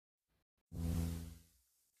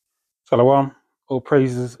Shalom. All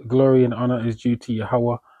praises, glory, and honor is due to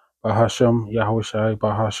Yahweh, Bahashem, Yahweh Shai,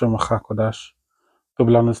 Bahashem, Chakodash.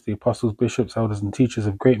 Double honors to the apostles, bishops, elders, and teachers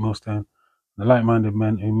of Great Millstone, and the like-minded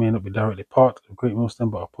men who may not be directly part of Great Millstone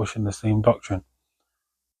but are pushing the same doctrine.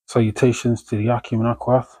 Salutations to the Yakim and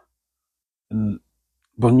Akwath and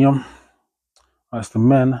Bunyam. That's the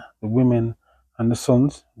men, the women, and the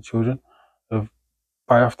sons, the children of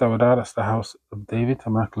Bayath Dawadah. That's the house of David, the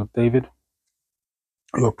Tabernacle of David,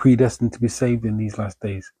 who are predestined to be saved in these last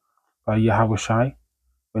days by Yahweh Shai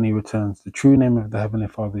when he returns. The true name of the Heavenly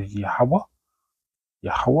Father is Yahweh.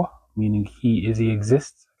 Yahweh, meaning he is, he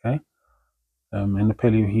exists, okay, in the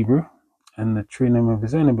Paleo Hebrew. And the true name of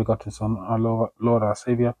his only begotten Son, our Lord, our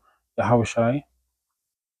Savior, Yahweh Shai,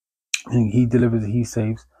 meaning he delivers, he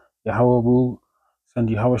saves. Yahweh will send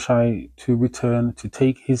Yahweh Shai to return, to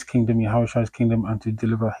take his kingdom, Yahweh Shai's kingdom, and to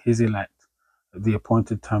deliver his elect at the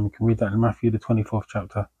appointed time. You can read that in Matthew, the 24th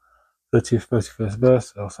chapter, 30th, 31st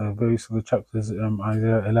verse. Also, various other chapters,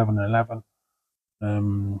 Isaiah 11 and 11,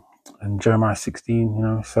 and Jeremiah 16, you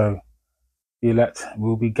know. So the elect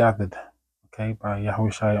will be gathered, okay, by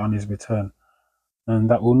Yahweh Shai on his return. And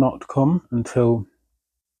that will not come until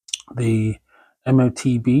the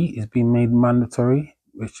MOTB is being made mandatory,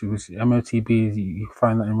 which was MOTB, is you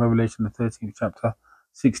find that in Revelation, the 13th chapter,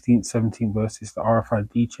 16th, 17th verses, the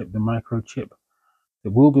RFID chip, the microchip,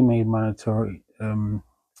 it will be made mandatory. So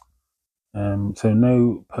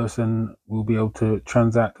no person will be able to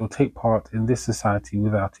transact or take part in this society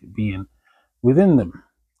without it being within them.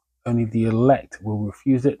 Only the elect will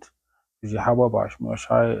refuse it, because Yahweh Ba'ashma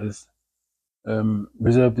Shai has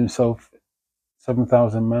reserved himself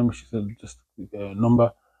 7,000 men, which is just a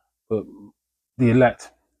number, but the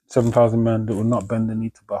elect, 7,000 men that will not bend the knee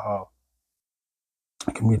to Baal.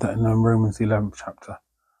 I can read that in Romans 11th chapter.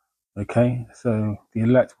 Okay, so the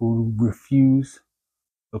elect will refuse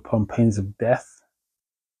upon pains of death,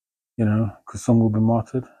 you know, because some will be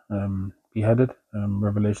martyred, beheaded.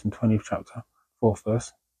 Revelation 20th chapter, 4th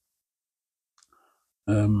verse.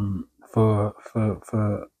 For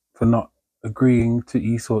not agreeing to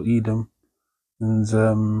Esau Edom's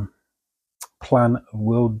plan of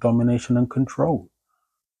world domination and control.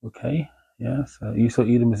 Okay, yeah. So Esau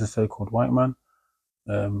Edom is a so-called white man.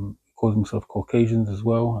 He calls himself Caucasians as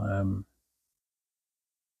well.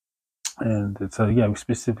 And so yeah, we're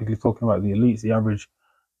specifically talking about the elites, the average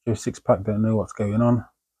Joe six-pack don't know what's going on,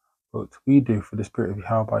 but we do, for the spirit of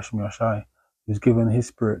Yahweh Shai Shai, who's given his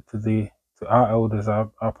spirit to our elders,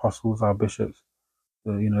 our apostles, our bishops,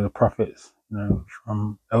 the prophets,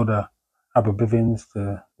 from Elder Abba Bivens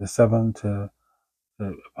to the seven, to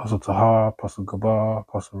the Apostle Tahar, Apostle Gabar,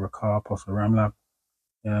 Apostle Rakar, Apostle Ramlab,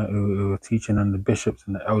 who are teaching, and the bishops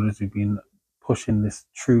and the elders who've been pushing this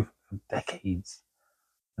truth for decades.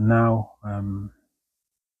 And now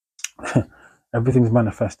everything's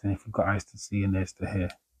manifesting if you've got eyes to see and ears to hear.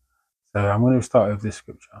 So I'm going to start with this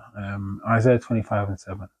scripture, Isaiah 25 and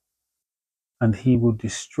 7. And he will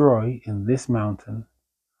destroy in this mountain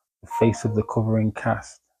the face of the covering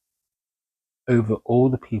cast over all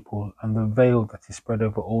the people, and the veil that is spread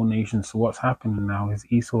over all nations. So what's happening now is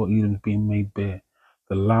Esau Edom's being made bare.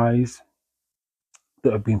 The lies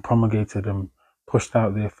that have been promulgated and pushed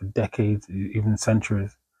out there for decades, even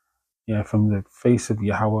centuries, from the face of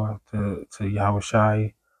Yahweh to Yahweh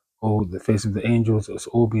Shai, or the face of the angels, it's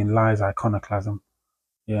all been lies, iconoclasm,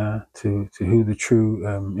 to who the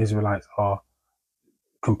true Israelites are,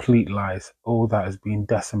 complete lies. All that has been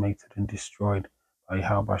decimated and destroyed by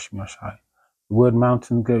Yahweh Shai. The word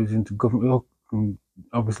mountain goes into government. It can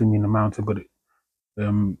obviously mean a mountain, but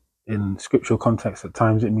in scriptural context, at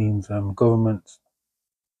times it means governments,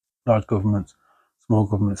 large governments, small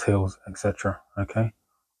governments, hills, etc. Okay,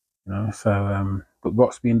 so but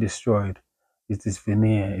what's being destroyed is this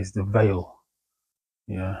veneer, is the veil,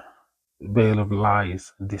 the veil of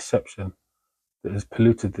lies and deception that has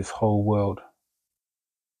polluted this whole world,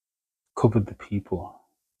 covered the people.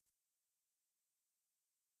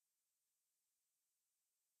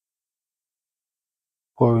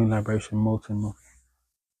 Pouring libation, molten.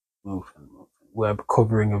 We're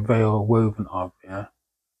covering a veil woven of,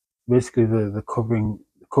 basically the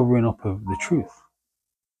covering up of the truth.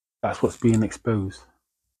 That's what's being exposed.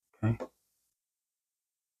 Okay,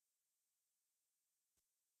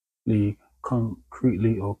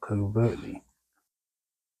 concretely or covertly.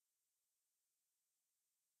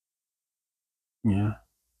 Yeah.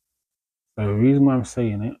 So the reason why I'm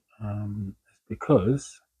saying it is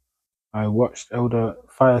because I watched Elder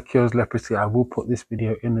Fire Cures Leprosy. I will put this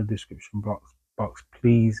video in the description box.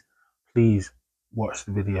 Please watch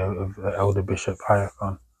the video of Elder Bishop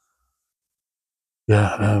Hayakon.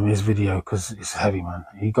 his video, because it's heavy, man.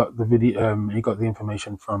 He got the video. He got the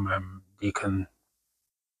information from Deacon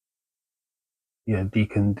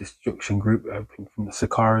Destruction Group, I think from the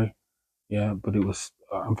Sakari. Yeah, but it was.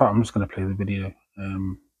 In fact, I'm just going to play the video.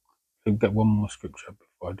 I'll get one more scripture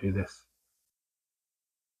before I do this.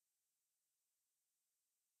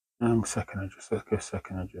 Second address. Let's go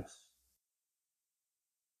second address.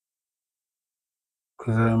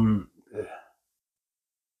 Because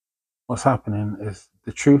what's happening is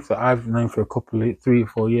the truth that I've known for a couple of 3 or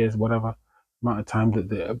 4 years, whatever amount of time that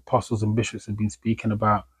the apostles and bishops have been speaking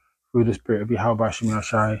about through the spirit of Yahweh Shemi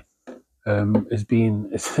Ashai, is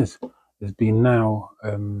being now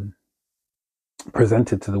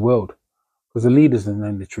presented to the world, because the leaders have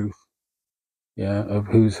known the truth, of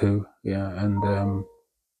who's who, and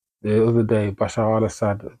the other day Bashar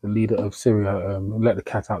al-Assad, the leader of Syria, let the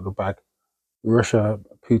cat out of the bag. Russia,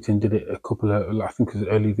 Putin did it a couple of, I think it was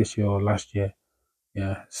early this year or last year,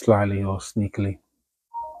 slyly or sneakily,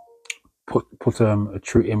 put a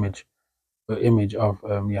true image of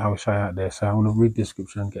Yahweh Shai out there. So I want to read the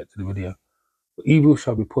scripture and get to the video. Evil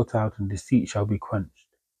shall be put out and deceit shall be quenched.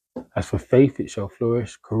 As for faith, it shall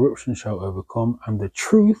flourish, corruption shall overcome, and the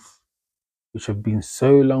truth, which have been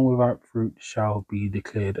so long without fruit, shall be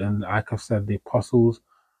declared. And like I've said, the apostles,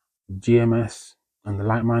 GMS, and the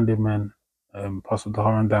like-minded men, Apostle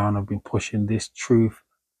Taharan Down, have been pushing this truth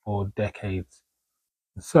for decades.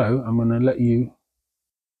 So I'm going to let you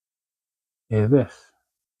hear this.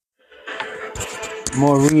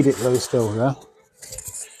 More read it though still, yeah?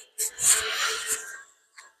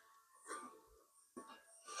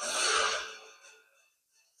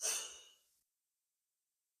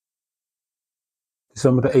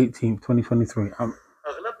 December the 18th, 2023.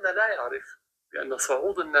 أغلبنا لا يعرف بأن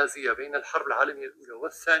صعود النازية بين الحرب العالمية الأولى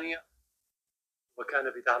والثانية وكان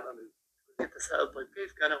بدعم أمريكي. يتساءل طيب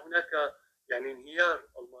كيف كان هناك انهيار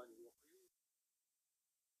ألماني وقيود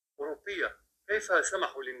أوروبية، كيف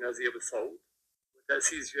سمحوا للنازية بالصعود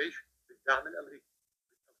وتأسيس جيش بالدعم الأمريكي،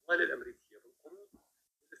 بالأموال الأمريكية، بالقروض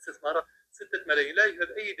والاستثمارات؟ 6 ملايين، لا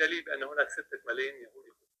يوجد أي دليل بأن هناك 6 ملايين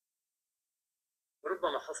يهودي.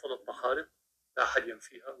 وربما حصلت محارب لا أحد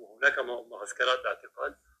ينفيها، وهناك معسكرات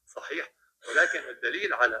اعتقال، صحيح، ولكن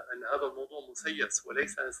الدليل على أن هذا الموضوع مسيس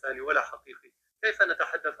وليس إنساني ولا حقيقي. كيف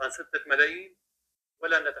نتحدث عن 6 ملايين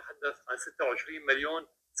ولا نتحدث عن 26 مليون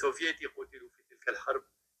سوفيتي قتلوا في تلك الحرب؟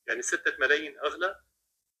 6 ملايين أغلى.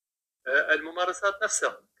 الممارسات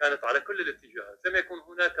نفسها كانت على كل الاتجاهات، لم يكن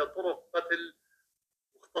هناك طرق قتل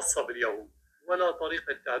مختصة باليهود ولا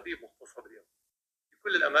طريقة تعذيب مختصة باليهود. في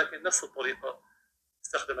كل الأماكن نفس الطريقة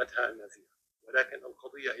استخدمتها النازية، ولكن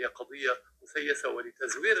القضية هي قضية مسيسة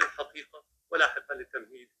ولتزوير الحقيقة ولاحقا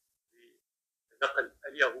للتمهيد لنقل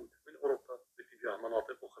اليهود من أوروبا باتجاه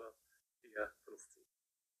مناطق أخرى هي فلسطين.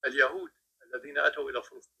 اليهود الذين أتوا إلى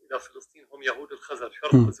فلسطين هم يهود الخزر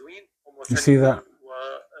شرق قزوين، هم وثنيون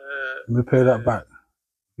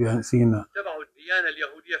تبعوا الديانة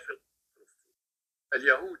اليهودية في فلسطين.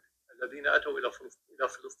 اليهود الذين أتوا إلى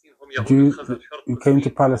فلسطين هم يهود الخزر شرق قزوين.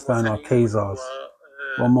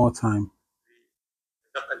 One more time.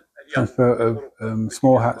 Transfer of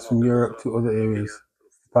small hats from Europe to other areas,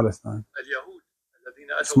 Palestine.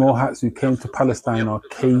 Small hats who came to Palestine are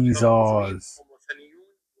Khazars.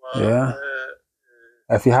 Yeah.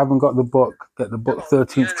 If you haven't got the book, get the book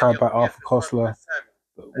 13th Tribe by Arthur Koestler.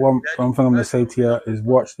 One thing I'm going to say to you is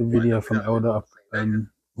watch the video from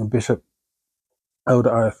Bishop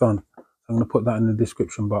Elder Ayathon. I'm going to put that in the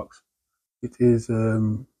description box. It is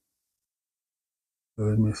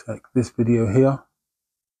wait me a sec. This video here.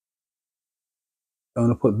 I'm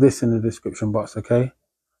going to put this in the description box, okay?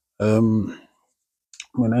 I'm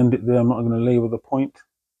going to end it there. I'm not going to label the point.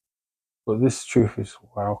 But this truth is,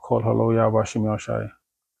 wow, call hello Yahweh Shemi Ashai.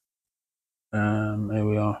 Here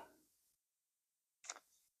we are.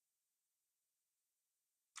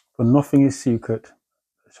 For nothing is secret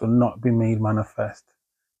that shall not be made manifest,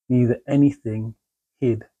 neither anything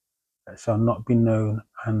hid that shall not be known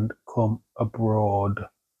and come abroad.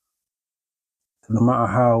 So no matter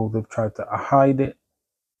how they've tried to hide it,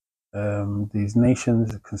 these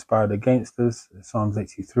nations conspired against us. Psalms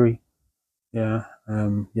 83. Yeah.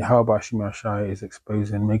 Yahweh Shemi Ashai is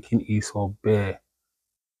exposing, making Esau bare.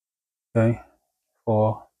 Okay.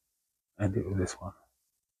 End it with this one.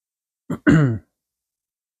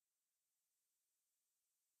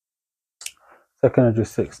 Second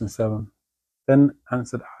Address 6 and 7. Then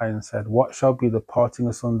answered I and said, what shall be the parting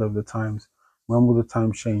asunder of the times? When will the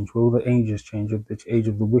time change? Will the ages change, of the age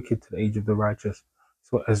of the wicked to the age of the righteous?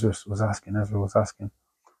 That's what Ezra was asking.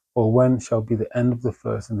 Or when shall be the end of the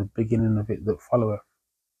first and the beginning of it that followeth?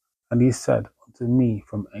 And he said unto me,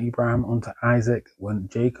 from Abraham unto Isaac, when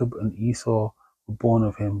Jacob and Esau were born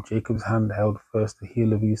of him, Jacob's hand held first the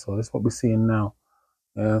heel of Esau. This is what we're seeing now.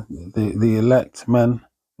 Yeah, the elect men,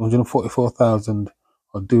 144,000,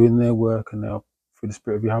 are doing their work, and they are, through the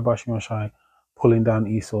spirit of Yahweh Shai, pulling down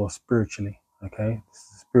Esau spiritually. Okay, this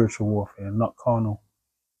is spiritual warfare, not carnal.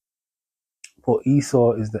 For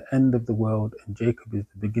Esau is the end of the world, and Jacob is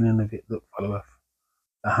the beginning of it that followeth.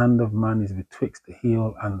 The hand of man is betwixt the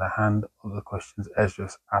heel and the hand of the questions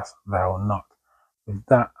Esdras ask thou not. With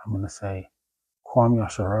that, I'm going to say, Kwam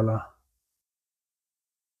Yasharallah.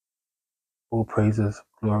 All praises,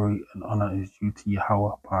 glory, and honor is due to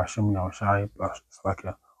Yahweh, Ba'ashem Yahushai,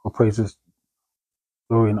 Ba'ashem. All praises,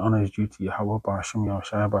 glory, and honor is due to Yahweh, Ba'ashem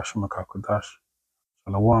Yahushai, Ba'ashem HaKakodash.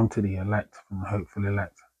 Shalom to the elect from the hopeful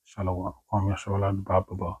elect. Shalom. Kwam Yasharallah,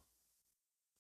 Baba.